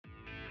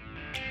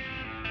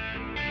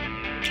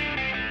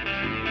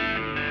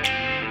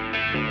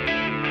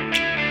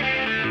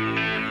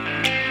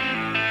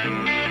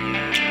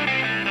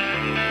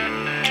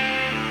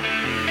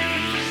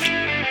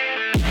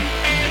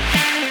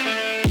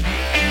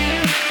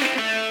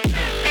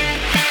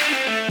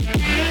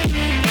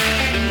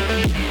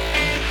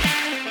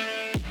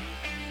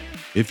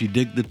If you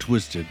dig the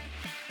twisted,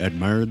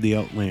 admire the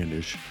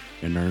outlandish,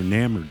 and are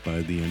enamored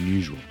by the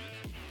unusual,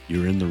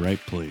 you're in the right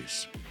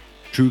place.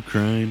 True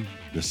crime,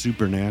 the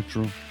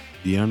supernatural,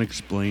 the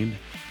unexplained,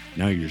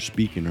 now you're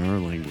speaking our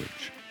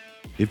language.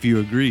 If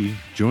you agree,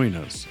 join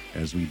us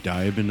as we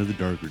dive into the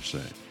darker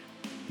side.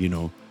 You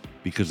know,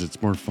 because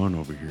it's more fun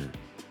over here.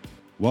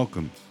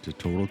 Welcome to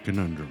Total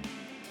Conundrum.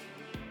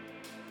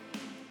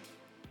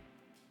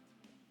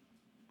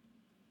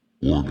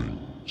 Warning,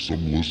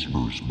 some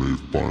listeners may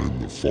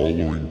find the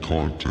following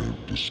content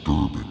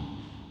disturbing.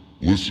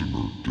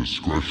 Listener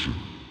discretion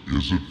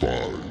is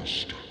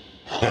advised.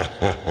 Ha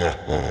ha ha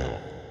ha.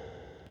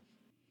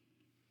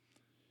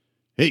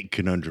 Hey,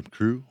 Conundrum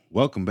crew.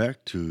 Welcome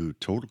back to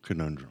Total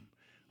Conundrum.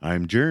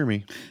 I'm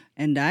Jeremy.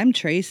 And I'm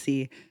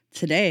Tracy.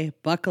 Today,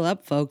 buckle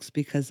up, folks,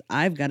 because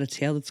I've got a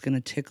tale that's going to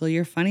tickle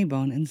your funny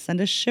bone and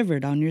send a shiver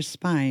down your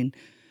spine.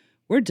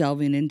 We're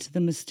delving into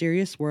the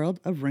mysterious world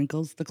of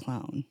Wrinkles the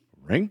Clown.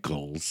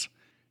 Wrinkles?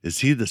 Is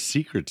he the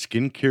secret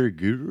skincare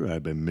guru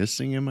I've been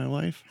missing in my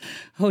life?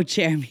 Oh,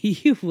 Jeremy,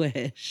 you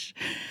wish.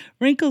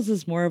 Wrinkles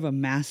is more of a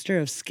master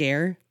of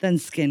scare than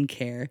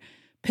skincare.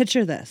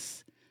 Picture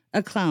this.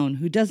 A clown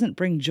who doesn't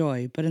bring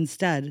joy, but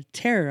instead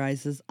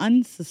terrorizes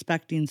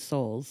unsuspecting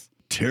souls.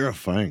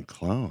 Terrifying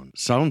clown.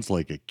 Sounds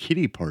like a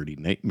kiddie party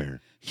nightmare.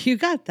 You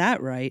got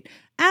that right.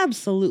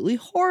 Absolutely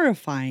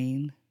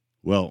horrifying.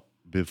 Well,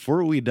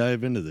 before we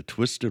dive into the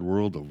twisted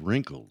world of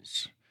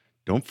Wrinkles,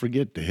 don't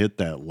forget to hit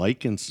that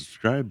like and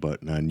subscribe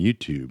button on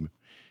YouTube.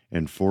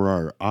 And for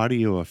our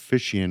audio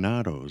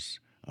aficionados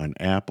on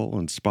Apple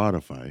and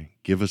Spotify,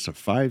 give us a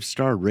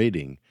 5-star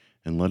rating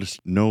and let us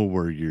know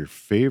where your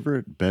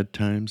favorite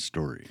bedtime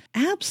story.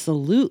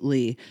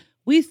 Absolutely.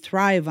 We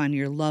thrive on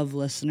your love,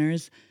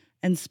 listeners.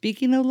 And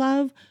speaking of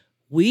love,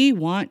 we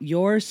want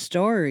your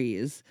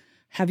stories.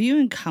 Have you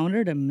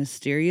encountered a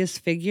mysterious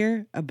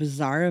figure, a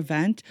bizarre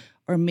event,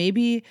 or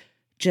maybe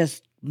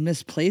just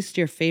misplaced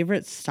your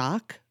favorite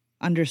stock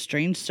under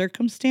strange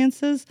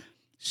circumstances?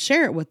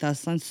 Share it with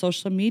us on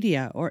social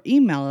media or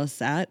email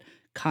us at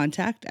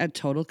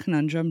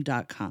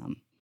contact@totalconundrum.com.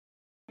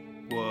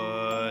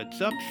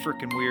 What's up,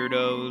 frickin'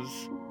 weirdos?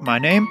 My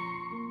name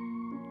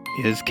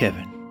is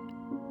Kevin,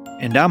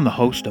 and I'm the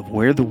host of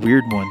Where the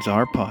Weird Ones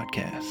Are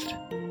podcast.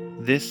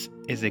 This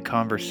is a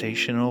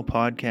conversational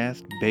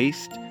podcast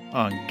based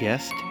on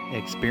guest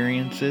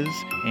experiences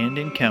and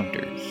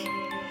encounters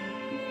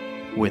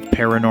with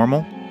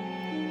paranormal,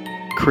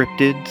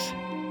 cryptids,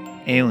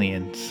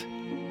 aliens,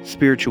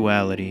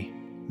 spirituality,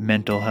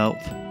 mental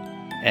health,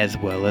 as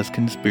well as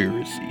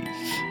conspiracies.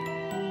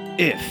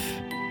 If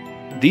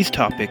these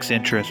topics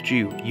interest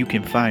you, you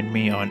can find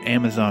me on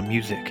Amazon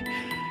Music,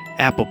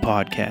 Apple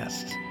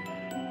Podcasts,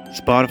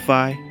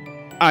 Spotify,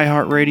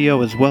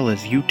 iHeartRadio, as well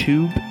as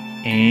YouTube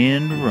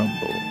and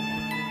Rumble.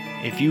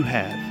 If you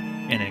have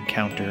an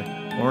encounter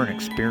or an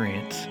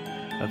experience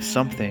of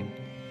something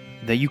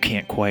that you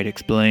can't quite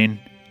explain,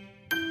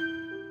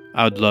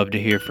 I would love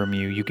to hear from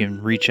you. You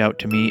can reach out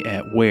to me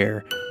at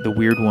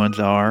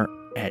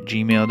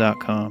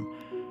wheretheweirdonesare@gmail.com,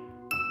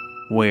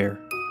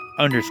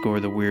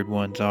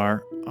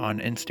 where_theweirdonесare on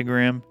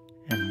Instagram,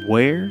 and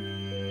Where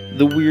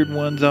the Weird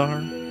Ones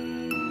Are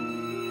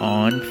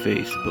on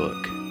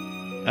Facebook.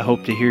 I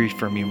hope to hear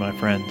from you, my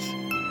friends.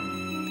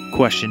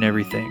 Question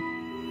everything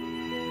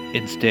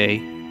and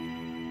stay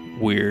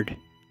weird.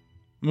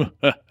 But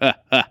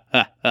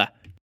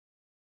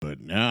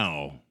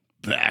now,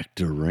 back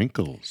to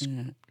Wrinkles.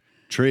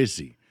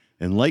 Tracy,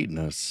 enlighten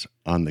us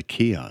on the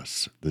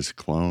chaos this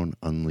clown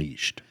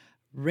unleashed.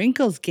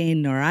 Wrinkles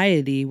gained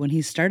notoriety when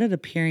he started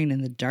appearing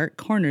in the dark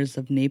corners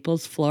of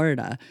Naples,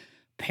 Florida.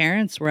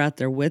 Parents were at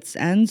their wits'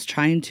 ends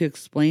trying to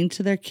explain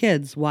to their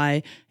kids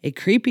why a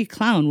creepy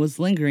clown was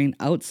lingering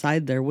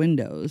outside their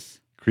windows.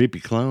 Creepy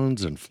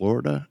clowns in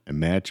Florida, a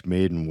match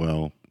made in,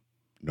 well,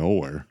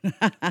 nowhere.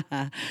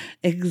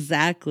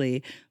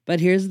 Exactly. But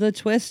here's the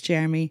twist,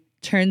 Jeremy.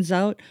 Turns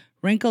out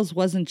Wrinkles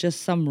wasn't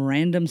just some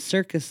random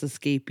circus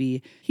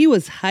escapee. He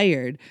was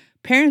hired.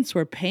 Parents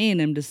were paying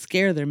him to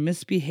scare their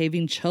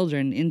misbehaving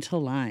children into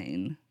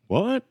line.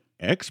 What?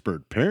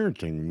 Expert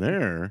parenting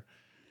there.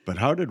 But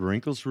how did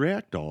Wrinkles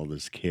react to all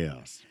this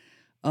chaos?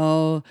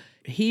 Oh,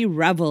 he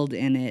reveled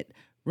in it.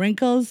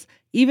 Wrinkles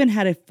even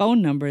had a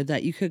phone number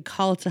that you could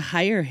call to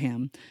hire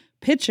him.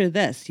 Picture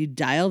this. You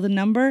dial the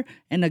number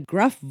and a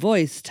gruff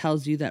voice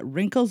tells you that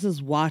Wrinkles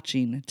is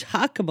watching.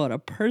 Talk about a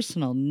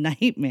personal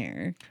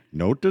nightmare.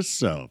 Note to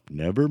self,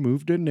 never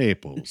move to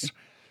Naples.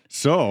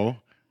 So,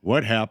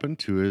 what happened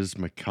to his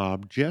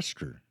macabre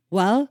gesture?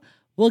 Well,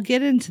 we'll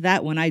get into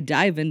that when I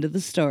dive into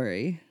the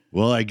story.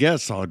 Well, I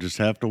guess I'll just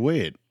have to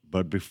wait.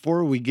 But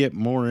before we get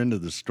more into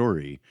the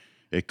story,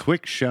 a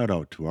quick shout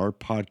out to our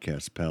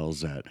podcast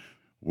pals at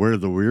Where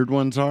the Weird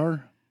Ones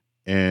Are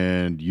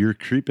and You're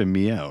Creeping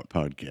Me Out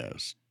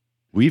podcast.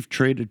 We've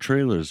traded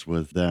trailers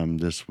with them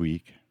this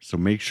week, so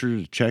make sure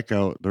to check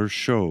out their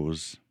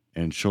shows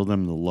and show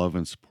them the love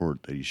and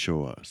support that you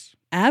show us.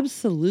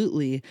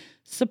 Absolutely.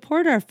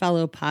 Support our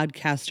fellow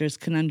podcasters,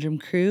 Conundrum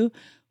Crew.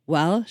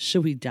 Well,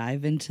 should we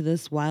dive into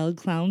this wild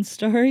clown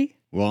story?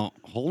 Well,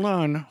 hold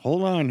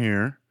on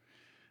here.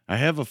 I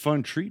have a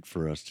fun treat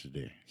for us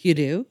today. You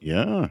do?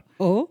 Yeah.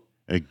 Oh?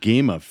 A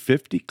game of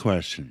 50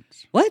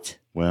 questions. What?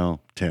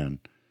 Well, 10.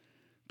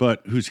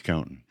 But who's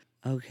counting?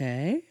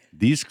 Okay.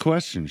 These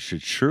questions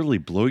should surely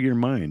blow your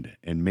mind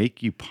and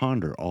make you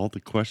ponder all the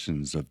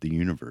questions of the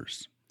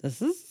universe.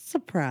 This is a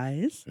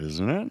surprise.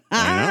 Isn't it?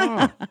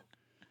 I know.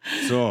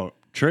 So,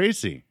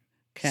 Tracy,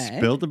 Okay.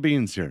 spill the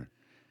beans here.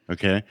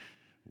 Okay.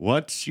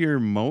 What's your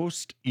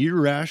most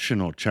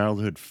irrational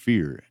childhood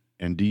fear?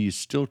 And do you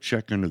still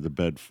check under the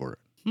bed for it?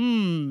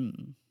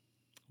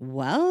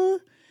 Well,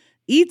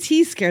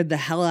 E.T. scared the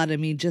hell out of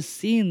me just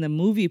seeing the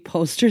movie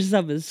posters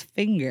of his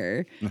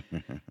finger.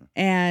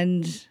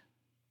 And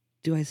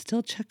do I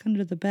still check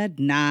under the bed?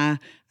 Nah.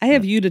 I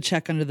have you to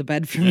check under the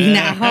bed for me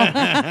now.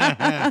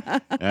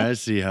 I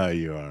see how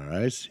you are.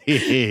 I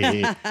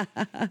see.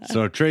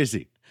 So,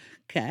 Tracy.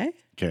 Okay.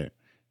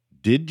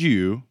 Did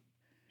you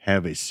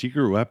have a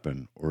secret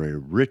weapon or a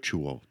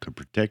ritual to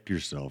protect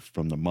yourself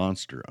from the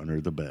monster under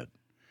the bed?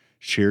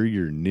 Share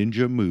your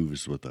ninja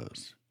moves with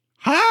us.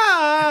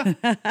 Ha!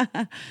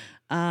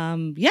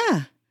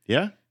 Yeah.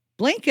 Yeah?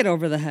 Blanket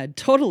over the head.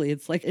 Totally.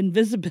 It's like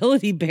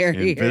invisibility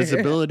barrier.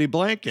 Invisibility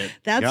blanket.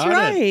 That's Got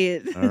right.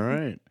 it. All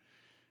right.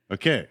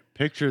 Okay,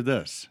 picture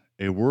this.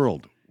 A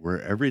world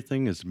where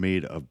everything is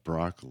made of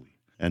broccoli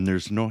and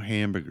there's no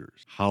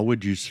hamburgers. How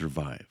would you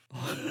survive?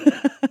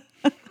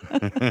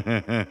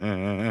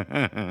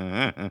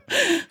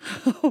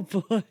 Oh,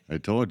 boy. I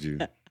told you.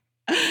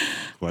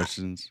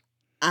 Questions?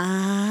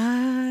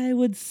 I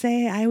would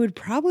say I would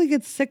probably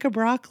get sick of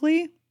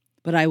broccoli,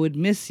 but I would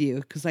miss you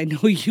because I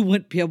know you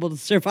wouldn't be able to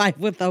survive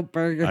without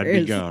burgers.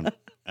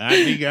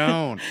 I'd be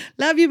gone.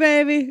 Love you,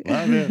 baby.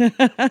 Love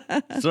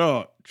it.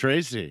 So,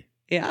 Tracy.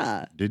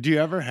 Yeah. Did you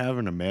ever have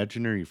an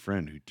imaginary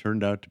friend who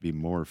turned out to be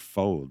more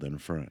foe than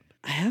friend?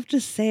 I have to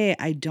say,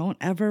 I don't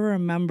ever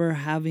remember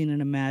having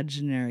an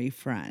imaginary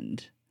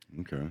friend.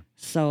 Okay.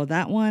 So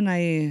that one,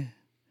 I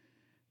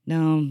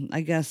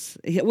guess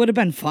it would have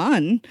been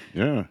fun.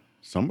 Yeah.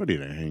 Somebody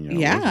to hang out with.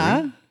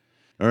 Yeah. Right?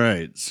 All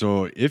right.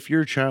 So if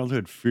your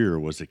childhood fear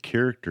was a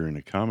character in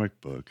a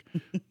comic book,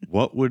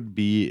 what would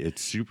be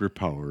its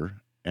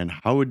superpower and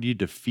how would you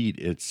defeat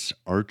its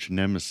arch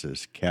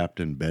nemesis,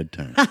 Captain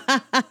Bedtime?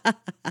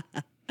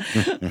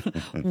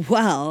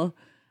 Well,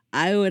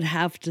 I would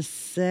have to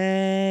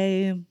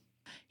say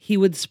he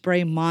would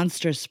spray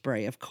monster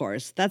spray, of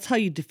course. That's how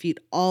you defeat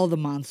all the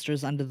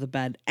monsters under the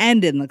bed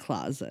and in the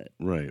closet.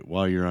 Right,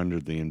 while you're under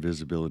the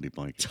invisibility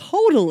blanket.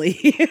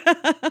 Totally.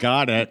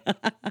 Got it.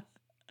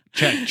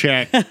 Check.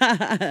 Check, All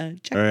right,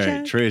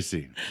 check.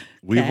 Tracy,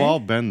 we've Okay. all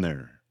been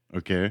there,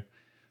 okay?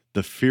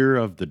 The fear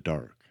of the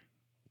dark.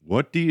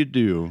 What do you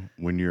do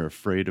when you're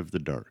afraid of the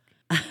dark?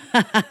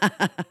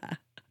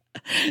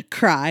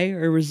 Cry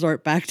or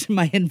resort back to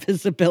my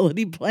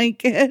invisibility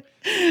blanket.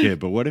 Okay,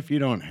 but what if you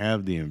don't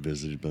have the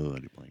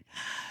invisibility blanket?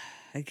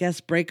 I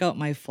guess break out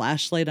my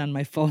flashlight on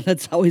my phone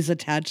that's always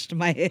attached to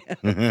my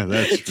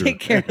That's true. take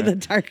care of the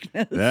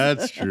darkness.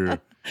 That's true.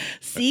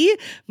 See,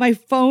 my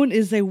phone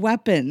is a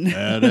weapon.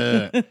 All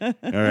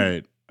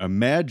right.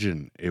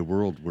 Imagine a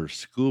world where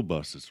school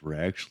buses were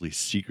actually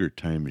secret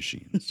time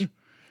machines.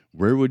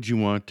 Where would you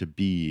want to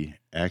be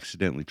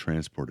accidentally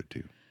transported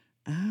to?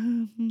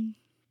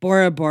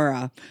 Bora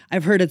Bora.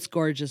 I've heard it's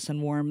gorgeous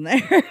and warm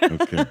there.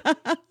 Okay.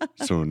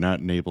 So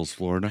not Naples,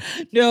 Florida?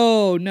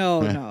 No.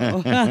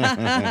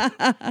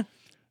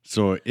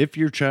 So if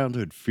your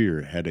childhood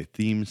fear had a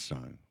theme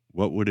song,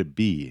 what would it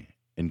be?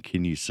 And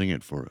can you sing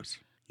it for us?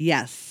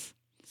 Yes.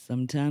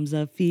 Sometimes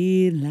I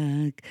feel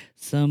like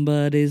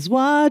somebody's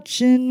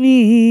watching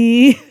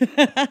me.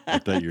 I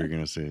thought you were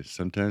going to say,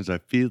 sometimes I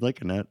feel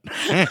like a nut.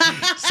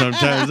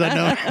 Sometimes I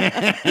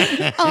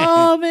don't.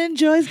 Almond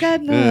Joy's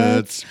got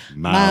nuts.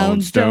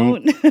 Mounds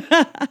don't. don't.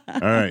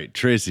 All right,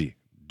 Tracy,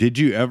 did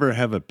you ever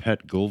have a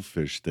pet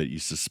goldfish that you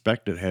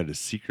suspected had a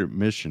secret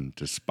mission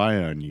to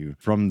spy on you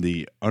from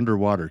the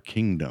underwater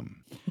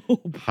kingdom?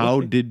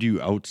 How did you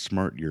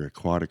outsmart your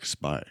aquatic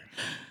spy?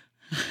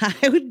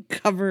 I would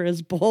cover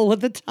his bowl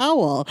with a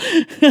towel.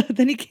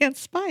 Then he can't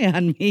spy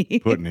on me.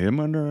 Putting him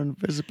under an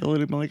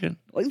invisibility blanket?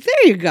 Well,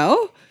 there you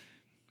go.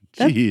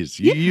 Jeez,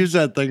 you use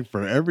that thing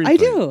for everything.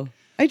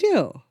 I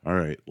do. All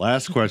right,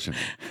 last question.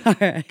 All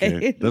right.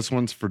 Okay, this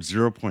one's for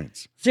 0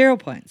 points. 0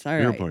 points. All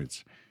right. 0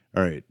 points.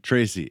 All right,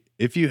 Tracy,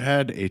 if you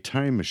had a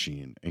time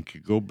machine and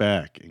could go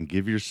back and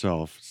give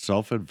yourself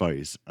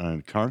self-advice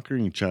on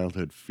conquering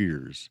childhood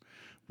fears,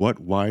 what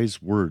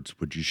wise words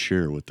would you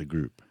share with the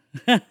group?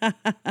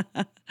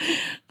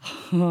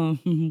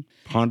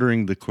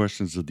 Pondering the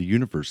questions of the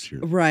universe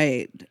here.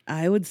 Right.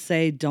 I would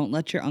say don't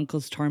let your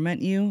uncles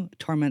torment you.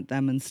 Torment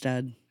them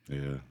instead.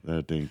 Yeah,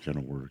 that ain't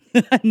gonna work.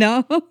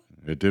 No?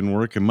 It didn't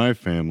work in my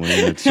family,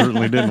 and it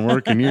certainly didn't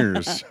work in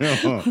yours.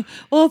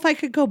 Well, if I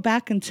could go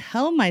back and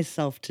tell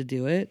myself to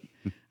do it,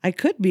 I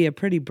could be a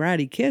pretty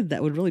bratty kid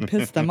that would really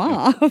piss them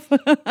off.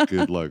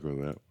 Good luck with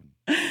that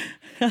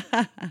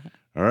one.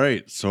 All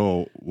right,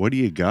 so what do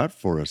you got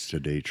for us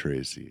today,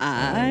 Tracy?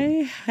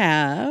 I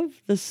have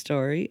the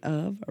story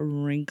of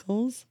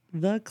Wrinkles,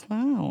 the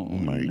Clown. Oh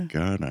my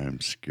God, I'm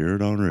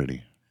scared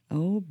already.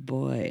 Oh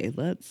boy,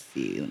 let's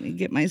see. Let me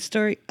get my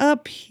story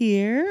up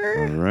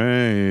here. All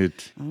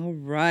right. All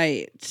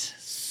right.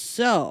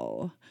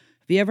 So,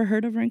 have you ever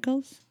heard of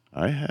Wrinkles?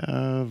 I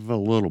have a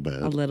little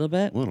bit. A little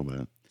bit? A little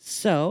bit.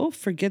 So,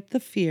 forget the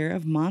fear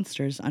of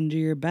monsters under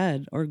your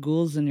bed or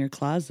ghouls in your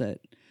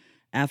closet.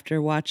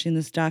 After watching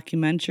this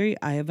documentary,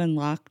 I have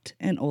unlocked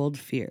an old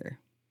fear.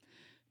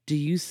 Do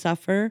you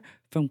suffer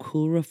from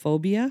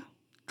coulrophobia?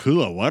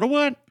 Cool.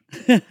 What?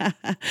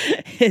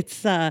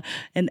 It's an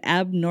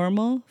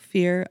abnormal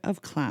fear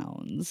of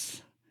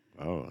clowns.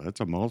 Oh, that's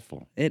a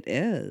mouthful. It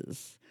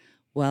is.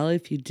 Well,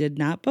 if you did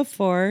not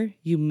before,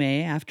 you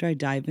may after I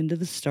dive into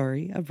the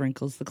story of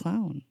Wrinkles the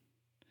Clown.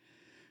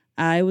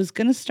 I was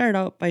going to start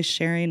out by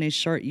sharing a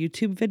short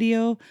YouTube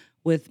video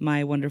with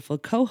my wonderful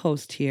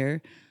co-host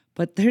here,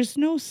 but there's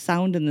no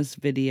sound in this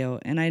video,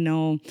 and I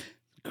know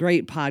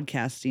great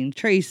podcasting,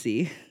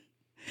 Tracy.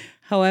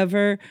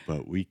 However,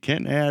 But we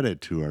can add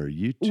it to our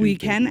YouTube we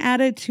can video.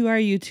 add it to our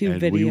YouTube And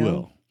video. we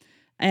will.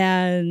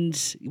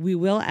 And we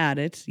will add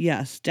it.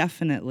 Yes,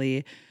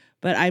 definitely.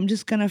 But I'm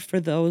just going to, for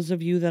those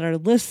of you that are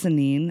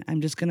listening,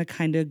 I'm just going to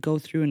kind of go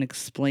through and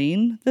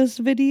explain this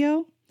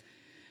video.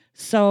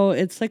 So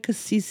it's like a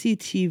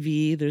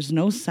CCTV. There's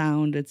no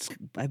sound.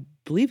 I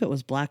believe it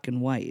was black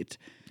and white.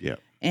 Yeah.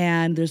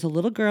 And there's a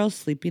little girl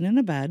sleeping in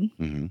a bed.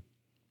 Mm-hmm.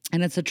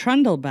 And it's a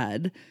trundle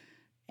bed.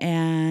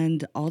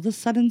 And all of a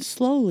sudden,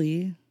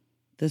 slowly,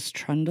 this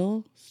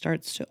trundle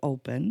starts to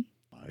open.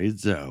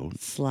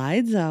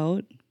 Slides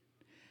out.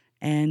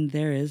 And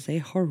there is a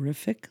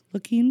horrific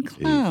looking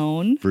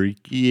clown.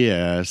 Freaky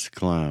ass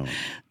clown.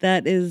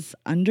 That is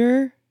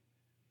under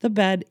the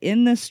bed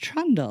in this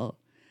trundle.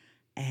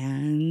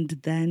 And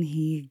then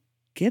he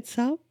gets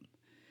up.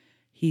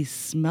 He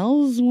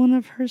smells one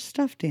of her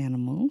stuffed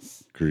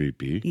animals.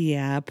 Creepy.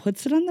 Yeah,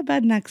 puts it on the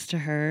bed next to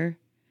her.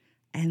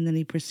 And then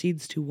he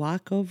proceeds to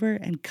walk over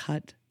and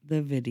cut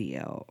the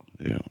video.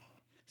 Yeah.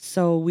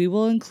 So we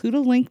will include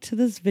a link to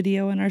this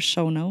video in our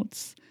show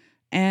notes.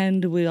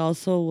 And we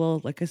also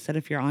will, like I said,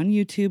 if you're on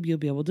YouTube, you'll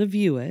be able to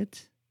view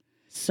it.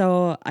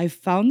 So I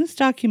found this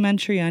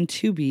documentary on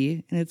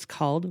Tubi, and it's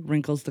called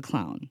Wrinkles the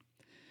Clown.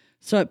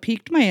 So it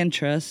piqued my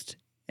interest.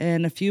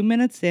 And a few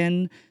minutes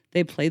in,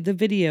 they played the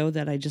video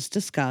that I just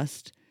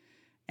discussed.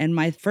 And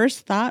my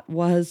first thought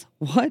was,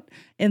 what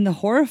in the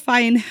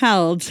horrifying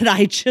hell did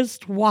I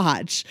just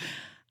watch?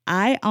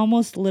 I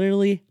almost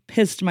literally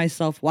pissed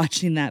myself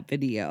watching that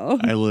video.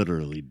 I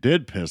literally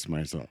did piss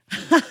myself.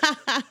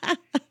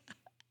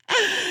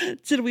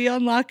 Did we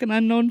unlock an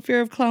unknown fear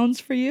of clowns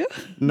for you?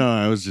 No,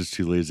 I was just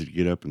too lazy to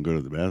get up and go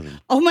to the bathroom.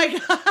 Oh my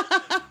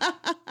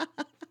God.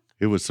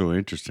 It was so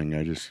interesting.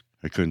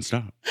 I couldn't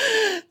stop.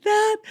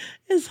 That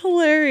is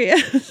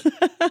hilarious.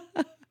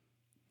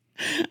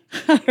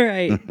 All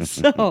right.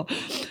 So,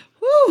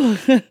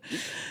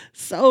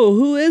 so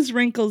who is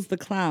Wrinkles the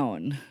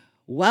Clown?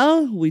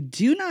 Well, we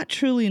do not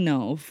truly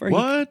know.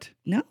 What?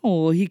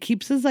 No, he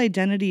keeps his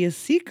identity a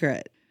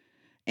secret.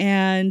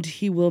 And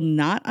he will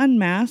not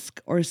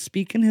unmask or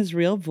speak in his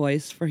real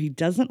voice, for he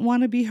doesn't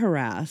want to be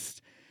harassed.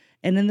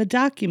 And in the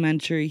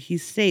documentary, he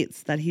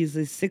states that he's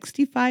a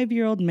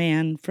 65-year-old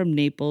man from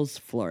Naples,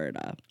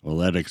 Florida. Well,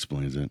 that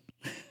explains it.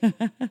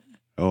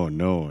 Oh,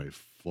 no. A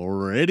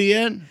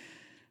Floridian?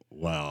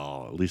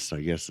 Well, at least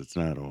I guess it's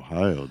not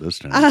Ohio this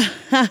time.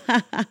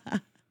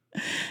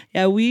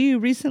 Yeah, we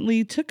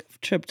recently took a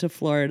trip to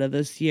Florida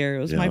this year. It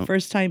was my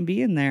first time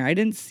being there. I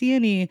didn't see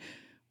any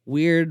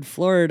weird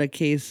Florida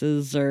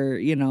cases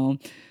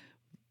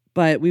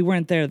but we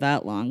weren't there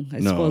that long. I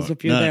suppose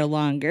if you're there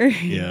longer.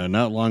 Yeah,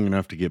 not long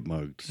enough to get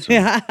mugged. So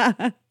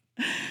Yeah.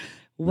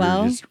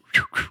 Well,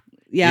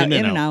 in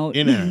and out.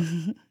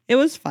 It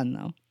was fun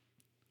though.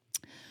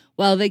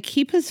 Well, they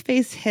keep his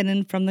face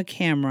hidden from the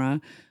camera,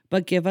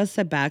 but give us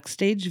a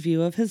backstage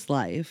view of his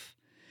life.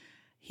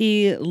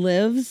 He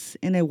lives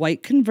in a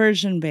white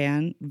conversion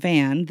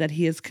van that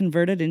he has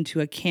converted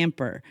into a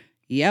camper.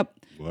 Yep.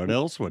 What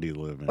else would he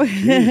live in?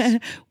 Jeez.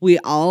 We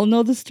all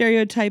know the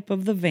stereotype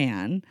of the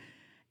van.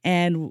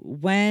 And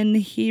when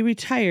he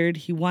retired,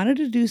 he wanted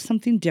to do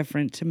something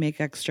different to make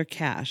extra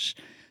cash.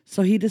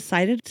 So he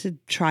decided to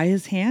try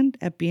his hand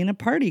at being a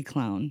party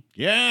clown.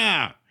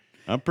 Yeah.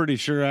 I'm pretty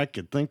sure I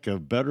could think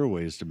of better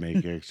ways to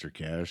make extra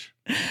cash.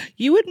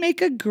 You would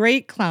make a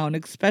great clown,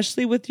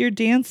 especially with your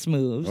dance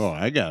moves. Oh,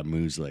 I got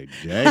moves like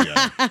Jagger.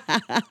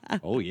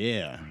 Oh,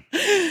 yeah.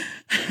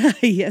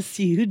 Yes,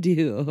 you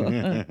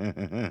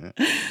do.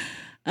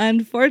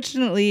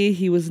 Unfortunately,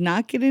 he was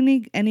not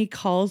getting any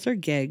calls or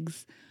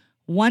gigs.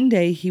 One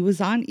day, he was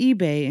on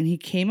eBay and he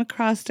came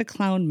across a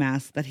clown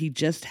mask that he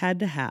just had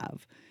to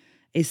have.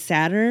 A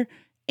sadder,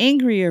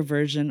 angrier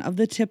version of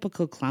the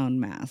typical clown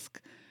mask.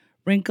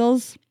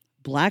 Wrinkles,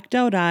 blacked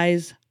out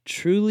eyes,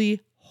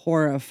 truly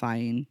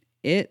horrifying.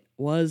 It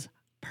was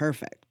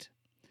perfect.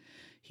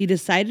 He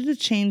decided to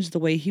change the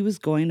way he was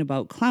going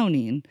about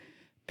clowning.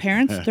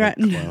 Parents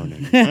threatened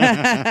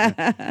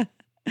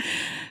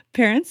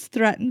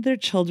their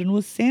children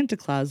with Santa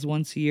Claus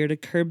once a year to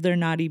curb their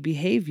naughty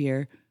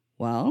behavior.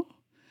 Well,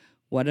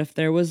 What if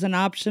there was an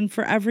option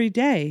for every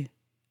day?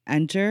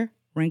 Enter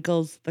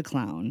Wrinkles the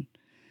Clown.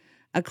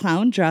 A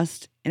clown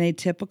dressed in a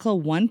typical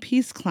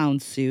one-piece clown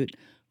suit,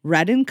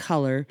 red in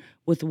color,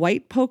 with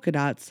white polka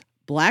dots,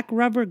 black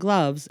rubber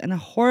gloves, and a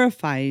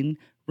horrifying,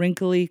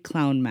 wrinkly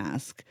clown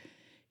mask.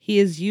 He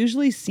is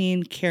usually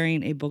seen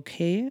carrying a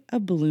bouquet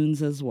of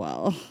balloons as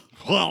well.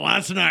 Well,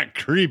 that's not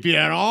creepy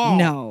at all.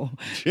 No,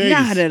 Jeez.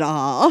 not at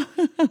all.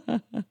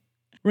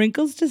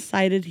 Wrinkles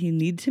decided he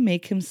needed to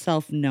make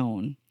himself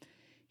known.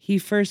 He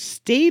first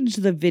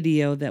staged the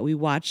video that we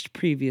watched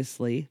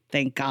previously,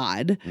 thank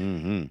God.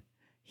 Mm-hmm.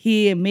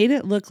 He made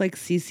it look like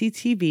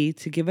CCTV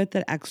to give it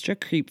that extra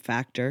creep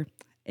factor.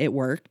 It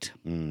worked.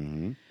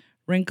 Mm-hmm.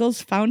 Wrinkles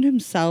found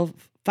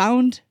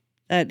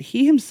that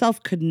he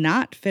himself could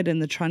not fit in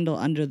the trundle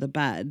under the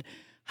bed.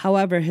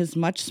 However, his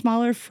much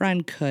smaller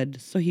friend could,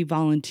 so he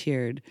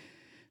volunteered.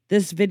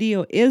 This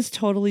video is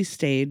totally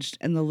staged,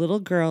 and the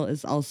little girl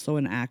is also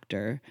an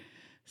actor.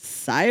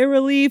 Sigh of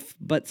relief,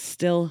 but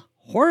still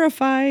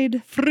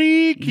horrified.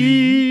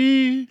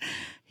 Freaky.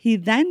 He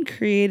then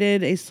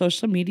created a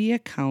social media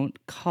account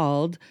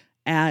called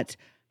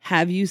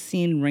 @Have You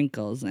Seen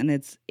Wrinkles? And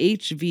it's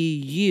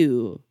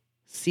HVU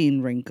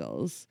Seen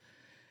Wrinkles.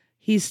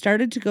 He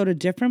started to go to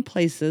different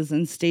places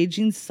and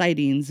staging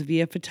sightings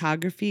via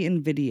photography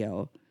and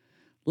video.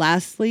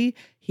 Lastly,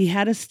 he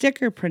had a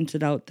sticker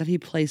printed out that he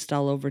placed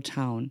all over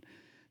town.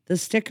 The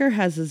sticker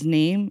has his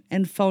name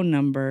and phone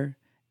number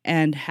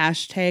and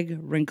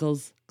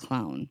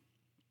 #WrinklesClown.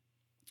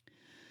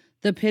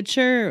 The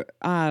picture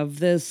of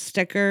this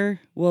sticker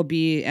will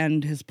be,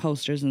 and his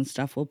posters and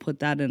stuff, we'll put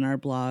that in our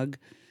blog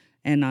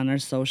and on our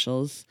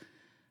socials.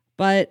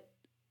 But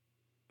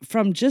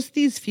from just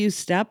these few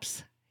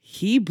steps,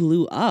 he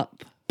blew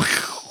up.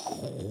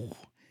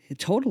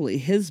 Totally.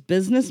 His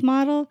business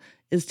model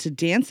is to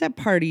dance at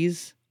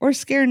parties or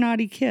scare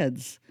naughty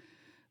kids.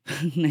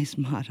 Nice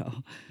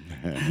motto.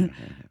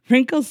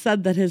 Wrinkles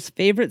said that his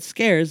favorite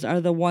scares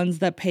are the ones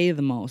that pay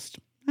the most.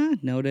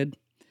 Noted.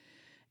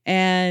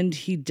 And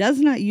he does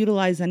not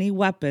utilize any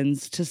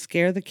weapons to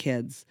scare the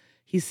kids.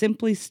 He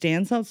simply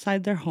stands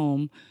outside their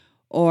home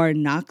or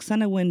knocks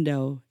on a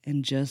window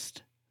and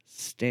just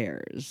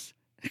stares.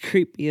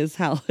 Creepy as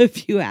hell,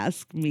 if you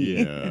ask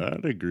me. Yeah,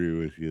 I'd agree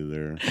with you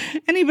there.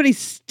 Anybody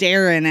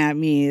staring at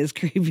me is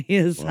creepy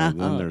as hell.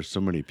 Then there's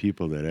so many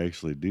people that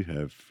actually do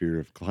have fear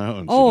of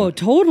clowns. Oh,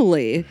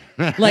 totally.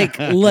 Like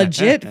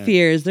legit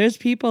fears. There's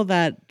people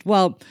that,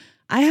 well,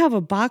 I have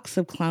a box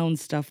of clown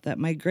stuff that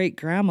my great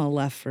grandma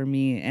left for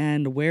me.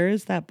 And where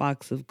is that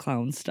box of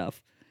clown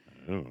stuff?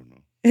 I don't know.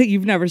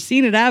 You've never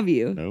seen it, have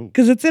you? No.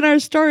 Because it's in our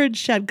storage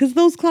shed. Because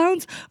those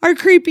clowns are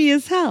creepy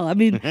as hell. I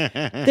mean,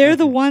 they're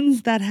the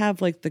ones that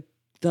have like the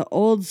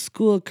old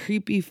school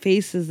creepy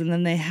faces, and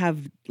then they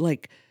have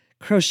like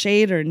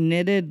crocheted or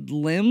knitted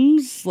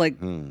limbs, like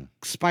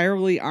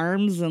spirally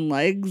arms and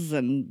legs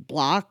and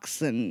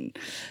blocks. And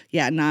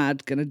yeah,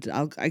 not gonna.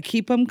 I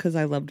keep them because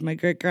I loved my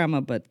great grandma,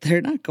 but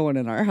they're not going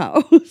in our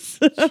house.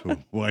 So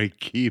why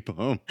keep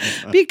them?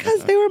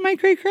 Because they were my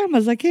great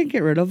grandma's. I can't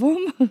get rid of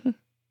them.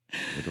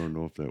 I don't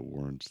know if that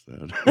warrants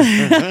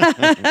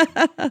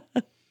that.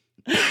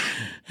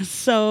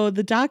 So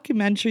the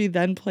documentary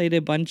then played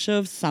a bunch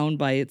of sound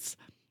bites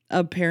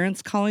of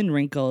parents calling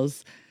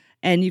Wrinkles,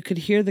 and you could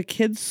hear the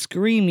kids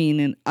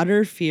screaming in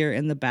utter fear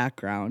in the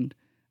background.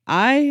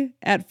 I,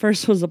 at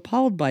first, was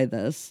appalled by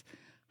this.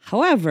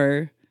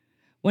 However,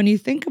 when you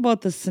think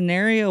about the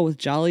scenario with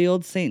jolly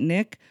old St.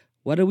 Nick,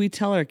 what do we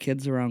tell our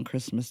kids around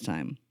Christmas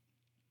time?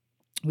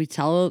 We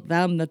tell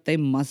them that they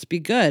must be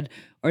good,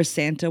 or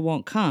Santa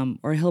won't come,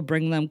 or he'll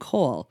bring them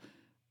coal.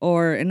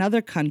 Or in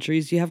other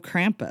countries, you have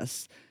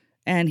Krampus,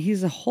 and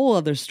he's a whole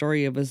other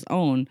story of his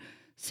own.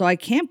 So I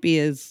can't be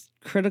as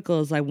critical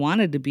as I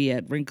wanted to be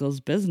at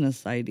Wrinkles'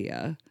 business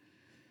idea.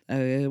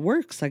 It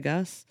works, I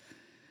guess.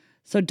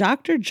 So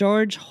Dr.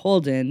 George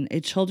Holden,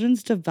 a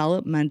children's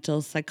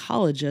developmental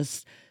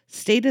psychologist,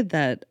 stated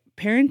that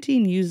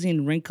parenting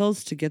using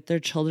Wrinkles to get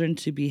their children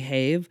to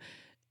behave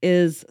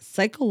is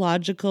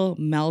psychological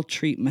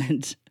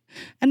maltreatment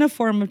and a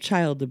form of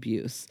child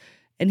abuse.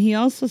 And he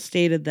also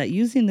stated that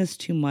using this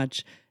too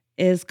much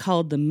is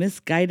called the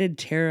misguided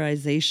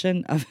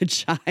terrorization of a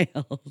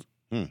child.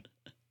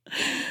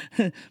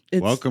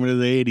 Welcome to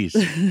the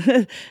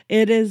 80s.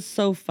 It is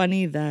so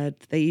funny that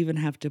they even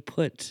have to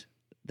put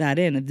that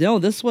in. No,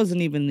 this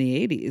wasn't even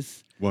the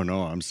 80s. Well,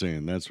 no, I'm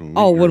saying that's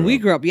when we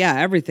grew up, yeah,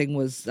 everything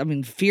was, I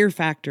mean, fear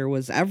factor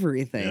was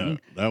everything. Yeah,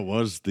 that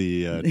was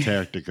the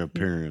tactic of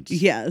parents.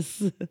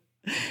 Yes.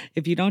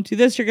 If you don't do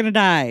this, you're going to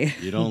die.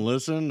 You don't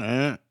listen,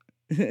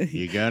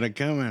 you got it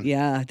coming.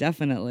 Yeah,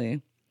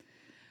 definitely.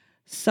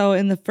 So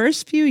in the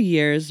first few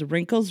years,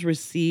 Wrinkles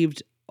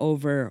received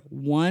over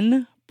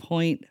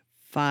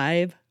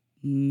 1.5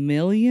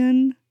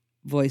 million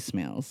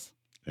voicemails.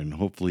 And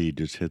hopefully you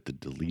just hit the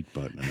delete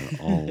button on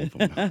all of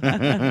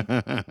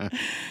them.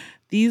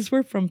 These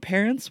were from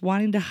parents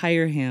wanting to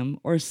hire him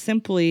or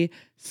simply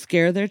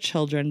scare their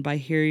children by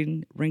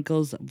hearing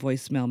Wrinkles'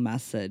 voicemail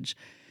message.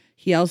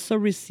 He also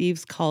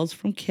receives calls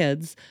from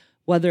kids,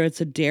 whether it's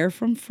a dare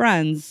from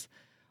friends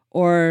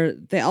Or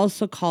they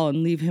also call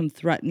and leave him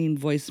threatening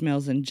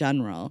voicemails in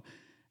general.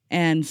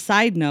 And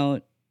side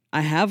note,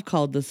 I have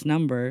called this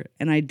number,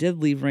 and I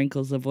did leave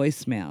Wrinkles a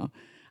voicemail.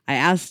 I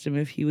asked him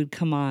if he would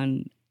come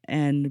on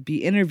and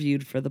be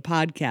interviewed for the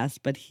podcast,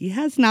 but he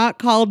has not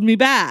called me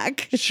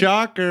back.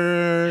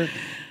 Shocker.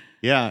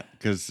 Yeah,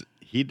 because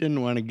he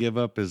didn't want to give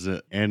up his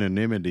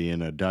anonymity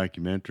in a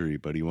documentary,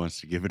 but he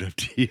wants to give it up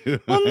to you.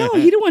 Well, no,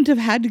 he wouldn't have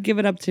had to give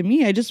it up to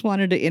me. I just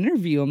wanted to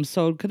interview him,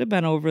 so it could have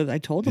been I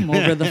told him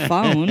over the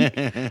phone.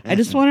 I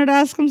just wanted to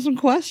ask him some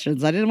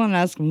questions. I didn't want to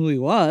ask him who he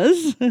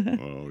was.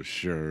 Oh,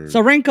 sure.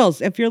 So,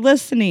 Wrinkles, if you're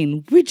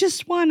listening, we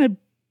just want to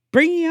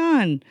bring you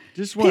on.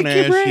 Just want to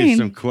ask you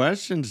some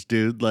questions,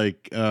 dude.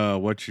 Like,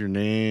 what's your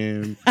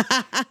name?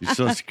 Your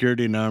social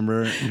security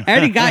number? I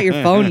already got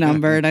your phone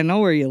number, and I know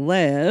where you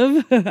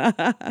live.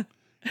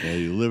 Yeah,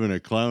 you live in a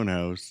clown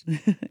house.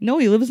 No,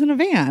 he lives in a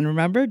van,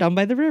 remember? Down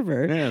by the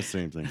river. Yeah,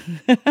 same thing.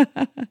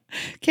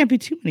 Can't be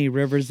too many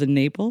rivers in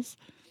Naples.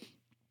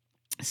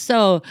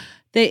 So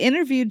they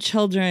interviewed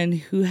children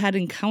who had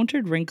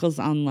encountered Wrinkles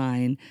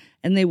online,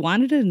 and they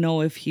wanted to know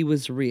if he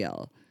was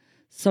real.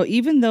 So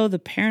even though the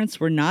parents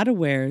were not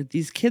aware,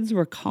 these kids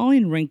were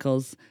calling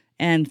Wrinkles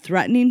and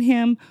threatening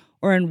him,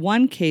 or in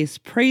one case,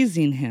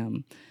 praising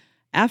him.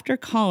 After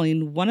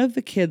calling, one of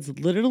the kids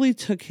literally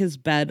took his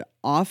bed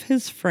off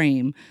his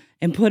frame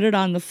and put it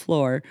on the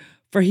floor,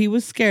 for he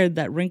was scared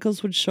that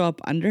Wrinkles would show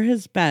up under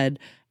his bed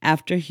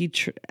after he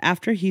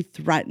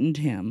threatened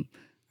him.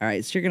 All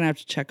right, so you're going to have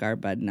to check our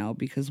bed now,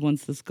 because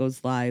once this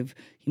goes live,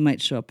 he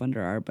might show up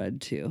under our bed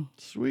too.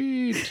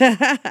 Sweet.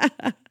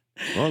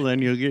 Well,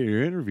 then you'll get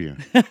your interview.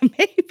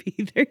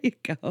 Maybe. There you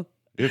go.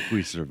 If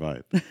we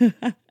survive.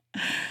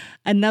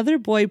 Another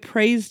boy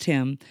praised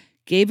him,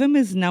 gave him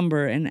his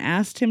number, and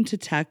asked him to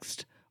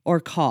text or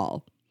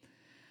call.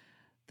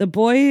 The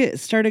boy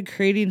started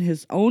creating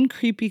his own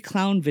creepy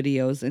clown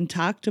videos and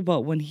talked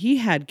about when he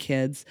had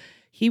kids,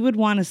 he would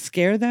want to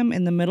scare them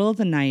in the middle of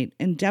the night,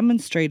 and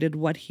demonstrated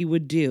what he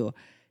would do.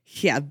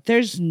 Yeah,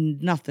 there's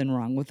nothing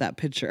wrong with that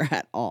picture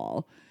at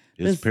all.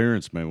 His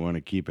parents might want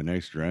to keep an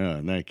extra eye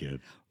on that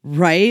kid.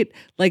 Right?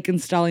 Like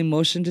installing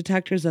motion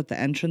detectors at the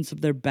entrance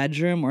of their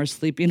bedroom, or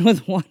sleeping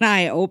with one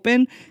eye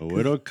open. A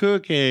little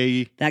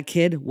cookie. That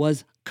kid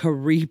was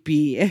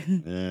creepy.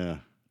 Yeah.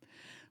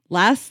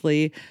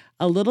 Lastly,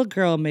 a little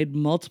girl made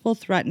multiple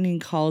threatening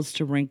calls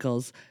to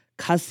Wrinkles,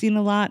 cussing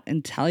a lot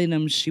and telling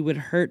him she would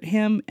hurt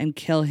him and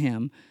kill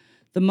him.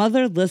 The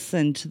mother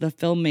listened to the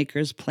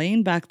filmmakers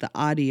playing back the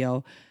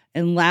audio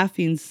and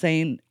laughing,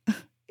 saying,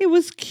 "It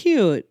was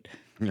cute.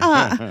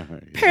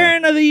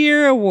 Parent of the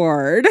Year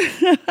award."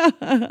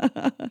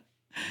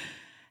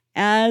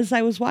 As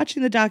I was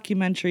watching the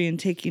documentary and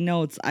taking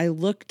notes, I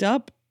looked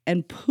up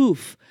and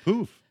poof.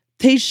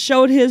 They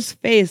showed his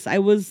face. I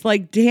was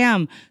like,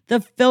 damn,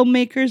 the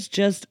filmmakers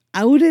just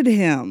outed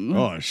him.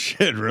 Oh,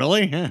 shit,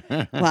 really?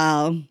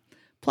 Well,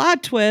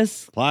 plot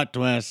twist.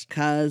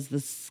 Because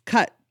this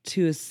cut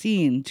to a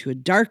scene, to a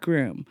dark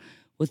room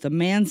with a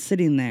man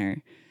sitting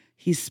there.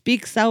 He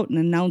speaks out and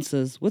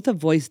announces, with a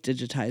voice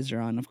digitizer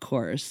on, of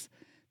course,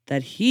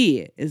 that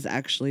he is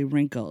actually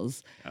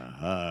Wrinkles.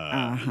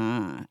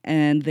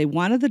 And they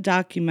wanted the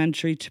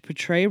documentary to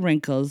portray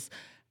Wrinkles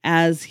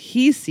as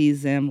he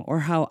sees him or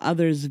how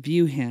others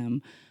view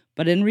him.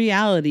 But in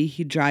reality,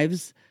 he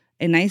drives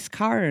a nice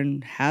car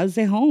and has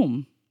a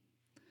home.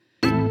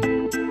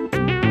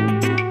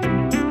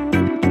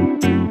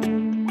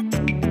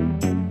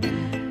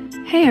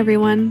 Hey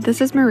everyone,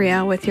 this is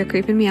Maria with your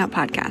Creepin' Me Out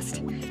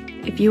podcast.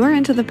 If you are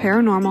into the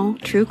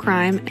paranormal, true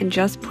crime, and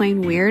just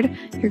plain weird,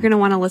 you're going to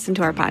want to listen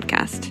to our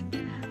podcast.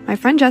 My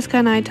friend Jessica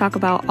and I talk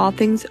about all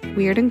things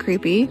weird and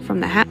creepy, from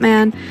the Hat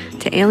Man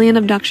to alien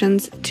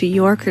abductions to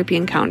your creepy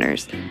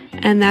encounters.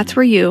 And that's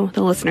where you,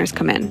 the listeners,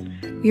 come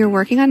in. We are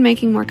working on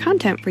making more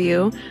content for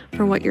you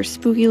for what your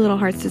spooky little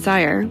hearts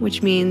desire,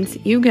 which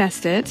means, you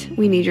guessed it,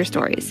 we need your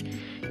stories.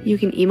 You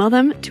can email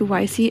them to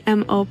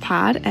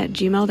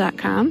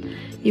ycmopod@gmail.com.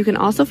 You can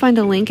also find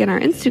a link in our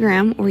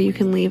Instagram where you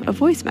can leave a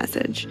voice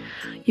message.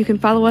 You can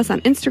follow us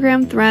on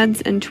Instagram, Threads,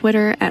 and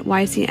Twitter at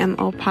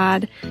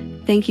ycmopod.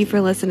 Thank you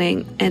for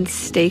listening, and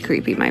stay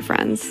creepy, my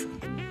friends.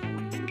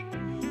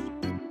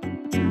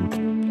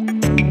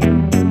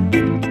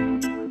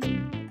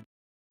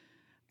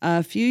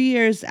 A few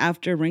years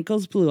after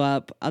Wrinkles blew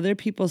up, other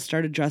people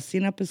started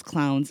dressing up as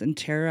clowns and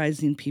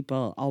terrorizing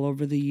people all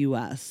over the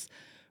U.S.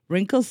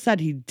 Wrinkles said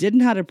he did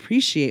not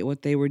appreciate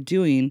what they were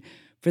doing,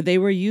 for they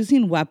were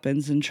using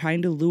weapons and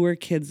trying to lure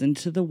kids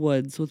into the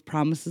woods with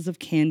promises of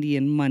candy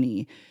and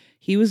money.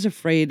 He was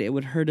afraid it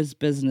would hurt his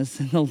business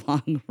in the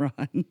long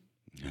run.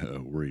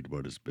 Worried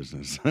about his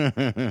business.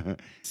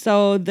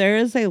 So there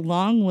is a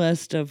long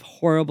list of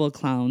horrible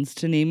clowns.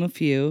 To name a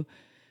few,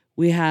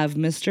 we have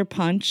Mr.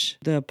 Punch,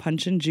 the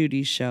Punch and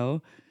Judy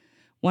show,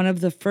 one of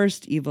the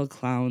first evil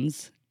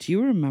clowns. Do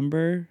you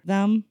remember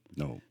them?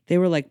 No. They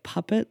were like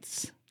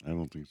puppets. I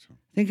don't think so.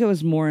 I think it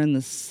was more in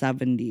the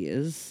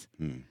 70s.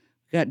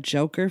 We got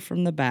Joker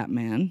from the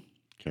Batman.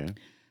 Okay.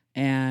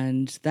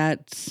 And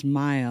that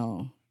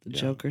smile The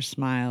Joker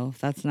smile. If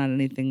that's not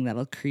anything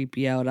that'll creep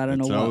you out, I don't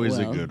know what will. It's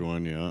always a good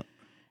one, yeah.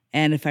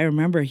 And if I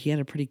remember, he had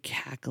a pretty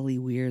cackly,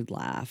 weird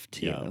laugh,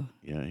 too.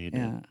 Yeah, he did.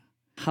 Yeah.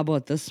 How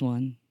about this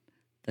one?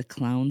 The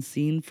clown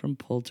scene from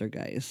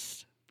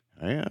Poltergeist.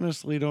 I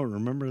honestly don't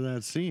remember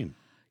that scene.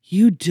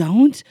 You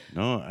don't?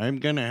 No, I'm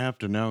going to have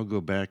to now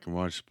go back and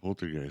watch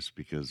Poltergeist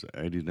because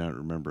I do not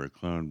remember a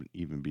clown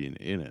even being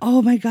in it.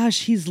 Oh my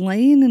gosh, he's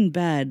laying in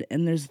bed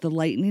and there's the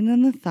lightning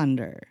and the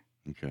thunder.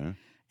 Okay.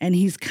 And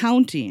he's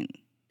counting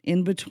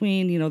in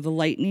between, the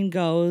lightning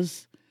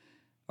goes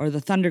or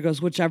the thunder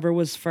goes, whichever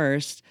was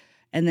first.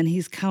 And then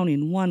he's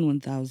counting 1,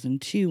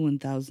 1,000, 2,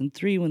 1,000,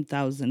 3,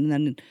 1,000. And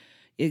then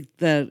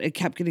it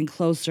kept getting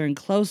closer and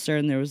closer,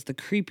 and there was the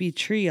creepy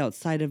tree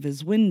outside of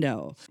his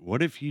window.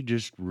 What if you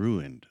just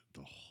ruined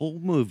the whole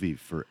movie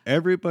for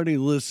everybody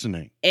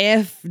listening?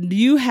 If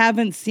you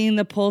haven't seen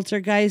the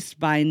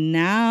Poltergeist by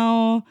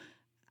now,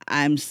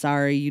 I'm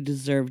sorry, you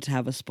deserve to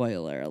have a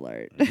spoiler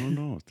alert. I don't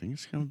know.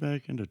 Things come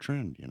back into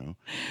trend,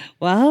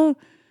 Well,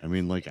 I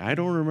mean, I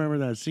don't remember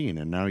that scene,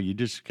 and now you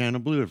just kind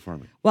of blew it for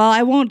me. Well,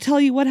 I won't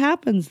tell you what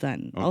happens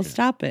then. Okay. I'll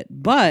stop it.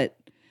 But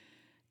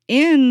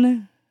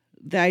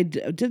I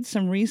did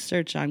some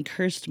research on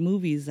cursed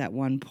movies at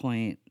one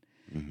point,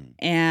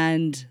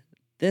 and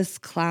this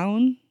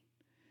clown,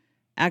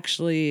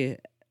 actually,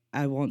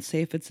 I won't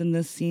say if it's in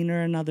this scene or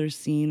another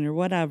scene or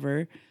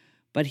whatever,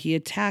 but he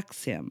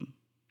attacks him.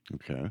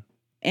 Okay.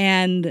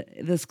 And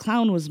this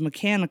clown was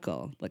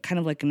mechanical, kind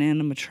of like an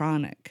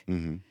animatronic.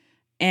 Mm-hmm.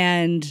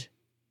 And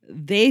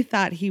they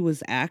thought he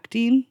was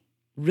acting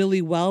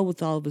really well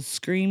with all of his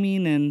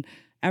screaming and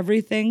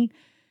everything.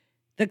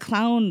 The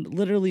clown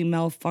literally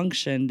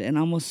malfunctioned and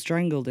almost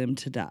strangled him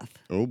to death.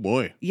 Oh,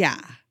 boy. Yeah.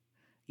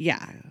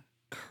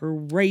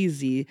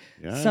 Crazy.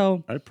 Yeah,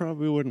 So I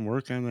probably wouldn't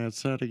work on that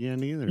set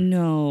again either.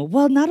 no.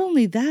 Well, not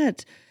only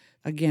that,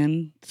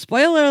 again,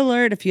 spoiler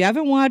alert, if you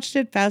haven't watched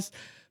it, fast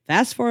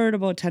forward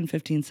about 10,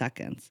 15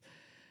 seconds.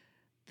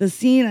 The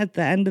scene at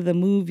the end of the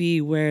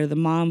movie where the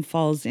mom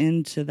falls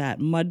into that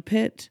mud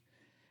pit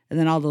and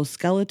then all those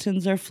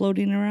skeletons are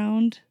floating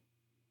around.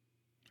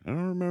 I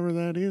don't remember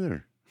that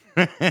either.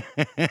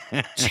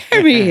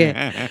 Jeremy,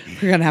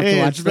 we're going to have to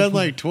watch It's been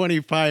like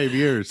 25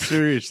 years,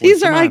 seriously.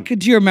 These are like,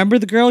 do you remember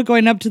the girl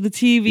going up to the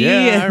TV?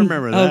 Yeah, I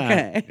remember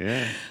that. Okay.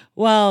 Yeah.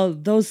 Well,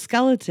 those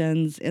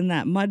skeletons in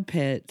that mud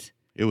pit.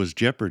 It was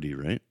Jeopardy,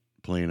 right?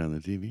 Playing on the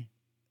TV?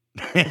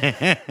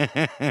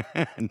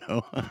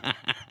 No.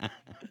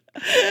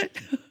 Okay.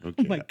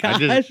 Oh my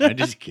gosh. I'm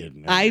just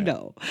kidding. I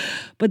know.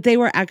 But they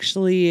were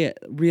actually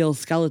real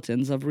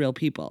skeletons of real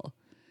people.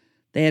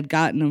 They had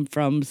gotten them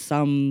from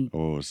some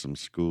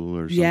school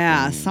or something.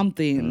 Yeah,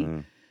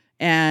 something.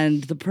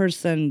 And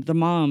the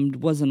mom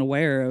wasn't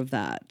aware of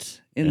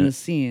that in the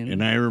scene.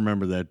 And I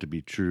remember that to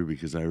be true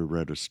because I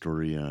read a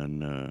story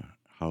on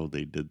how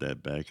they did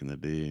that back in the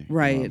day.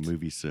 Right.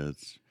 Movie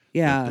sets.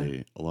 Yeah.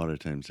 They a lot of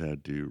times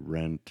had to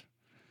rent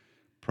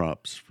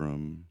props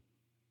from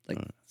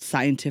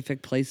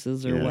scientific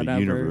places or whatever.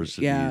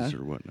 Universities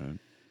or whatnot.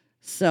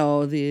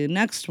 So the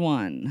next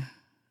one,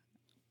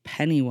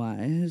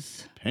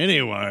 Pennywise.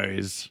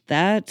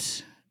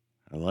 That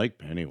I like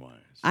Pennywise.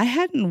 I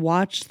hadn't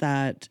watched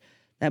that.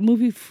 That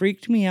movie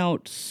freaked me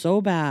out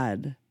so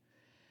bad.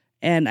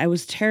 And I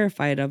was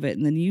terrified of it.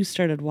 And then you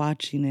started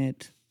watching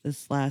it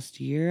this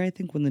last year, I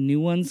think, when the new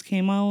ones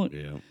came out.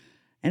 Yeah.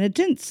 And it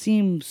didn't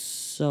seem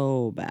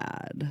so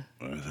bad.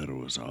 I thought it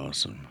was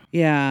awesome.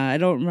 Yeah, I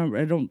don't remember.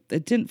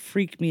 It didn't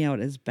freak me out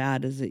as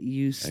bad as it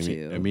used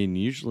to. I mean,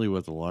 usually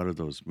with a lot of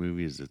those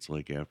movies, it's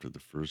like after the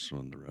first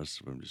one, the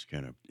rest of them just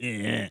kind of,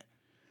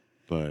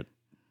 But,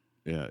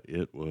 yeah,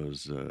 it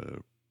was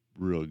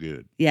real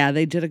good. Yeah,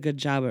 they did a good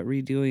job at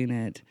redoing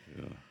it.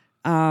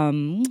 Yeah.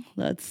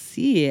 Let's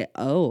see.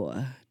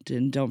 Oh,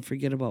 don't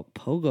forget about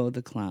Pogo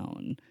the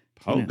Clown.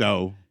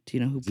 Pogo? Do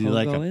you know who Is Pogo he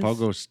like a is?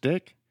 pogo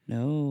stick?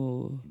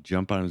 No.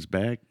 Jump on his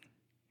back?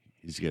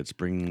 He's got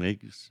spring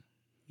legs?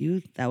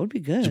 That would be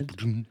good.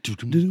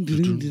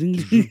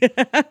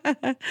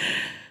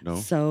 No?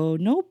 So,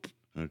 nope.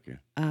 Okay.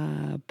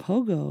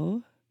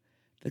 Pogo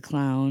the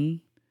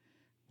Clown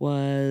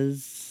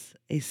was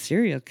a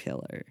serial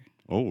killer.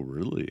 Oh,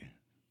 really?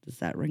 Does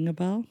that ring a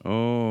bell?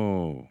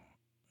 Oh,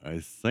 I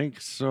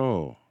think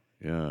so.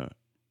 Yeah.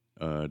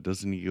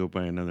 Doesn't he go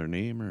by another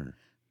name or?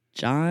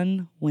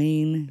 John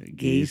Wayne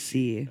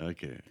Gacy.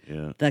 Okay,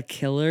 yeah. The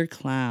Killer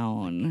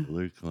Clown.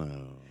 Killer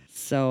Clown.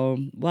 So,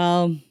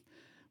 well,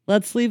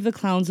 let's leave the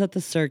clowns at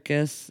the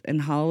circus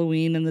and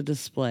Halloween and the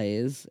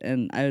displays,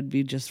 and I would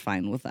be just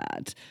fine with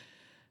that.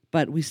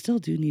 But we still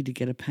do need to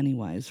get a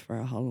Pennywise for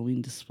our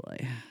Halloween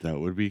display. That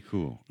would be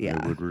cool. Yeah.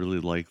 I would really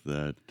like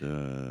that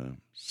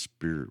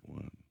spirit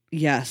one.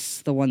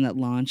 Yes, the one that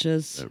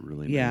launches. That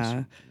really nice yeah.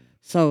 one.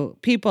 So,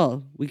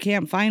 people, we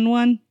can't find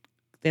one.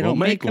 They don't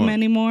make them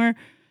anymore.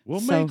 We'll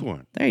make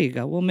one. There you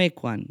go. We'll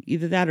make one.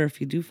 Either that or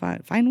if you do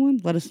find one,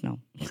 let us know.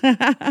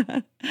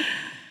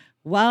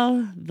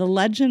 Well, the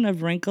legend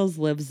of Wrinkles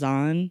lives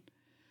on,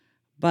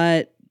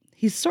 but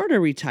he's sort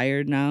of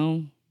retired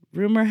now.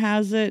 Rumor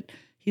has it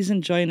he's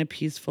enjoying a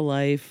peaceful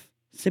life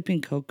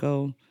sipping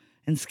cocoa,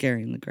 and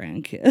scaring the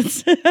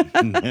grandkids.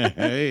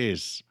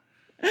 Nice.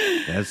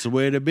 That's the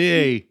way to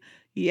be.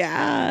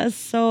 Yeah,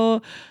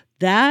 so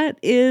that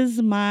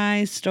is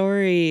my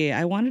story.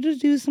 I wanted to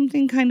do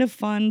something kind of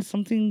fun,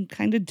 something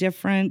kind of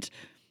different,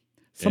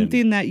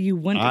 something that you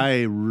wouldn't.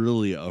 I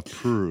really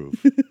approve.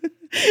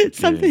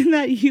 Something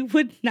that you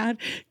would not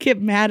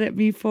get mad at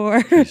me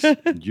for.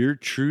 Your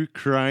true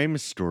crime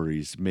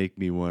stories make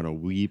me want to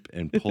weep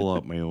and pull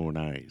out my own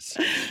eyes.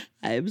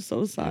 I'm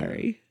so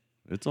sorry.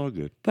 Yeah, it's all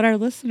good. But our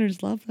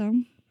listeners love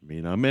them. I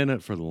mean, I'm in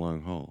it for the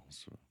long haul.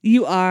 So.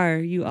 You are.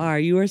 You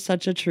are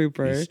such a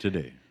trooper. At least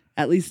today.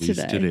 At least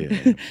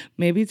today.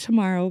 Maybe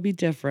tomorrow will be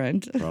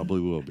different.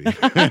 Probably will be.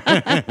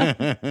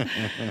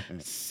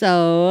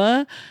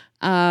 So,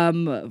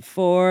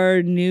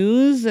 for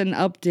news and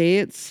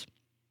updates,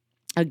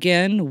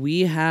 again,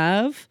 we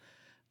have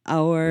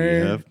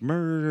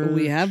merch.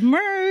 We have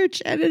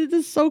merch, and it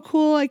is so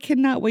cool. I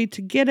cannot wait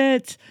to get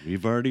it.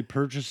 We've already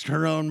purchased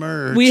our own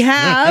merch. We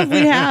have,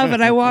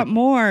 and I want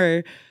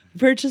more.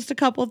 Purchased a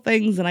couple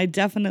things, and I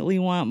definitely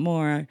want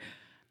more.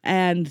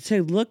 And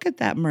to look at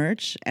that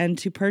merch and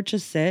to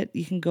purchase it,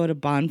 you can go to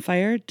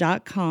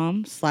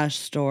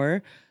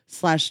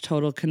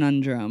bonfire.com/store/total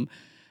conundrum.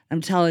 I'm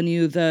telling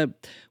you,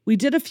 we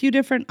did a few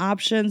different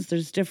options.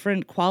 There's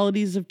different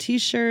qualities of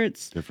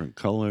t-shirts, different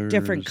colors.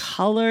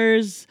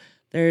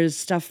 There's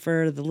stuff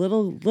for the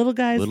little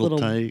guys, little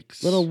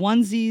tykes, little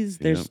onesies.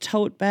 There's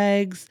tote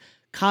bags,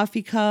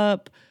 coffee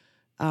cup,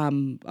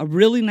 a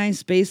really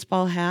nice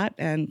baseball hat,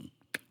 and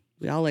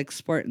we all like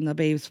sporting the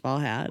baseball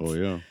hats. Oh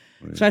yeah.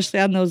 Especially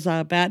on those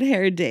bad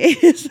hair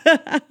days.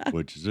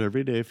 Which is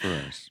every day for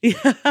us.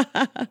 Yeah.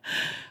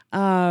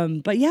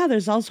 But yeah,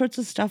 there's all sorts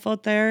of stuff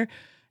out there.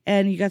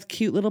 And you got the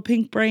cute little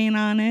pink brain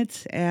on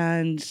it.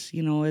 And,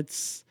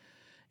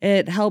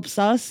 it helps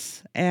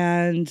us.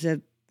 And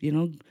it,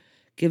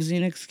 gives you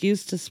an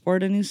excuse to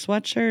sport a new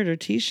sweatshirt or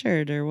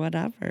t-shirt or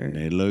whatever.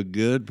 They look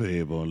good,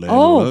 people. They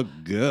look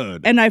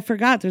good. And I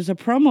forgot, there's a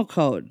promo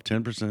code.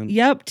 10%.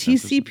 Yep,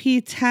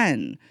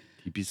 TCP10.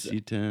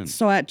 TPC10.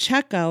 So at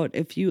checkout,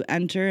 if you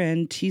enter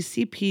in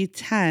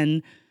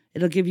TCP10,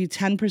 it'll give you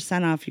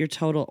 10% off your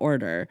total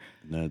order.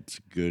 That's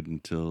good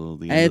until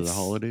the end of the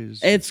holidays?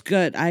 It's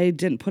good. I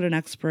didn't put an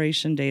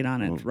expiration date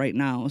on it right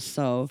now.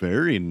 So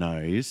very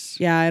nice.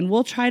 Yeah, and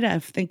we'll try to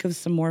think of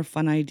some more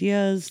fun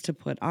ideas to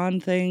put on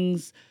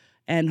things.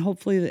 And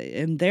hopefully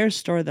in their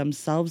store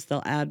themselves,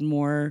 they'll add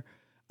more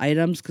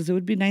items because it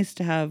would be nice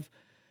to have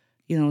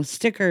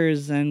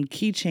stickers and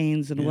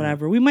keychains and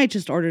whatever. We might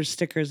just order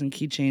stickers and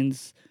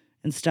keychains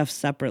and stuff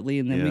separately,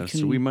 and then we can.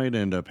 So we might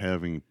end up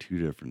having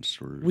two different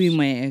stores. We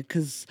may,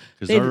 because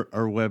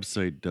our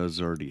website does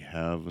already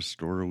have a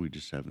store. We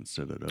just haven't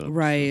set it up.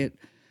 Right,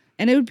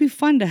 and it would be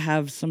fun to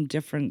have some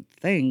different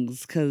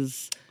things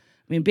because,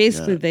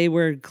 basically they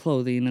were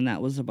clothing and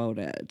that was about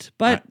it.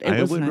 But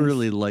I would nice.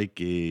 really like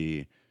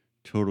a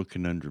Total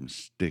Conundrum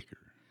sticker.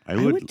 I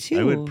would too.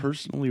 I would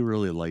personally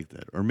really like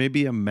that. Or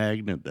maybe a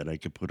magnet that I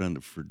could put on the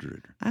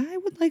refrigerator. I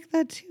would like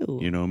that too.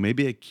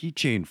 Maybe a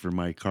keychain for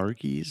my car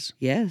keys.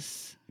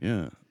 Yes.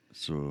 Yeah.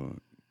 So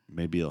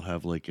maybe it'll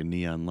have like a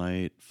neon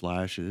light,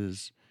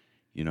 flashes.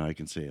 I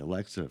can say,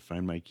 Alexa,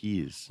 find my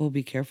keys. Well,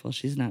 be careful.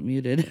 She's not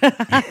muted.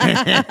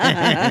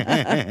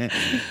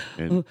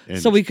 and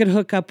so we could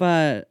hook up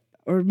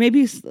or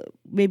maybe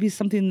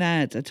something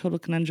a Total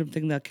Conundrum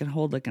thing that can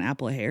hold like an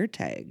Apple hair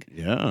tag.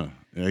 Yeah,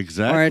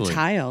 exactly. Or a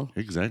tile.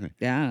 Exactly.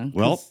 Yeah.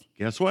 Well,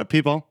 guess what,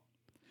 people?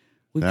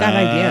 We've got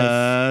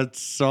ideas.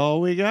 That's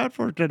all we got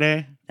for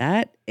today.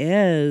 That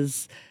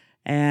is.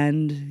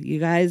 And you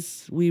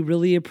guys, we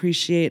really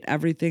appreciate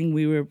everything.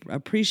 We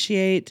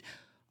appreciate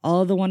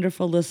all the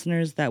wonderful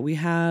listeners that we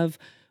have.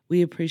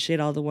 We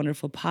appreciate all the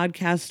wonderful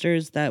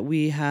podcasters that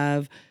we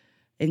have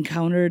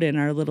encountered in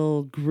our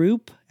little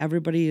group.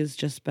 Everybody has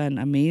just been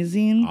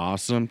amazing.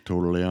 Awesome.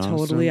 Totally awesome.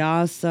 Totally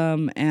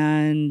awesome.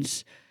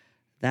 And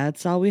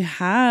that's all we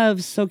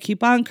have. So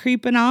keep on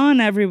creeping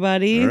on,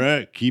 everybody. All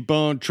right. Keep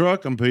on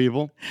trucking,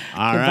 people.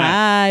 All Goodbye.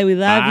 right. We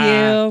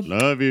love you.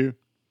 Love you.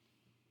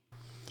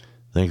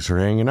 Thanks for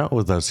hanging out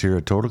with us here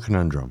at Total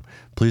Conundrum.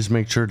 Please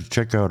make sure to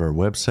check out our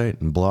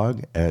website and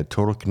blog at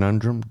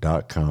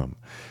totalconundrum.com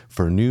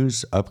for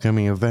news,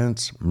 upcoming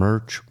events,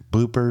 merch,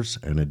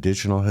 bloopers, and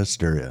additional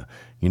hysteria.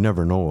 You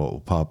never know what will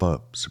pop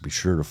up, so be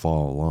sure to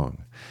follow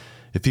along.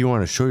 If you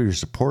want to show your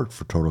support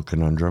for Total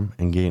Conundrum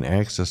and gain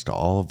access to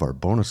all of our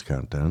bonus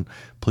content,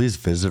 please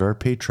visit our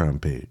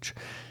Patreon page.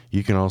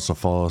 You can also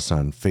follow us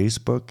on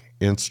Facebook,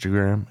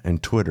 Instagram,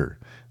 and Twitter.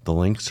 The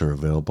links are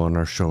available in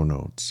our show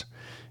notes.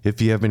 If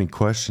you have any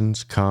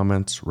questions,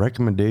 comments,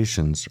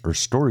 recommendations, or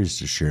stories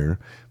to share,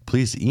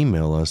 please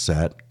email us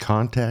at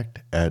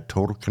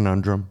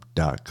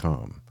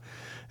contact@totalconundrum.com.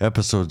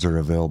 Episodes are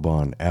available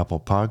on Apple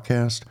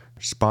Podcast,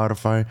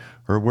 Spotify,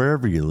 or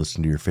wherever you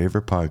listen to your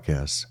favorite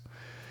podcasts.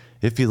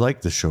 If you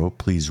like the show,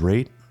 please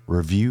rate,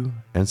 review,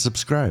 and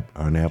subscribe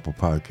on Apple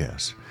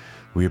Podcasts.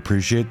 We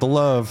appreciate the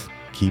love.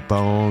 Keep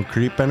on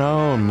creeping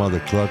on,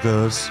 mother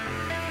cluckers.